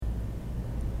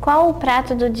qual o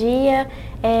prato do dia,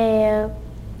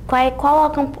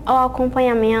 qual o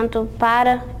acompanhamento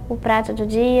para o prato do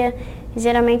dia.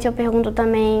 Geralmente eu pergunto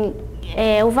também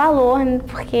o valor,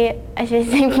 porque às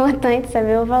vezes é importante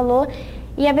saber o valor.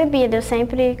 E a bebida, eu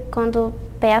sempre, quando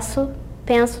penso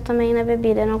também na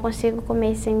bebida, eu não consigo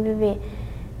comer sem beber.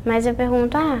 Mas eu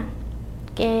pergunto,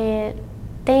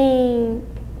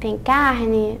 tem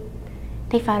carne,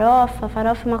 tem farofa?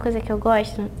 Farofa é uma coisa que eu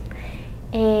gosto.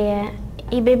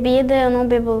 E bebida, eu não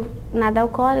bebo nada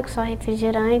alcoólico, só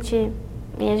refrigerante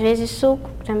e às vezes suco,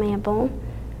 também é bom.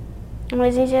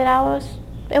 Mas em geral,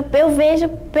 eu vejo,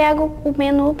 pego o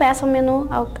menu, peço o menu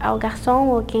ao garçom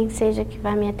ou quem seja que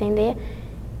vai me atender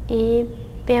e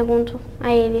pergunto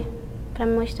a ele para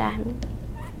mostrar-me.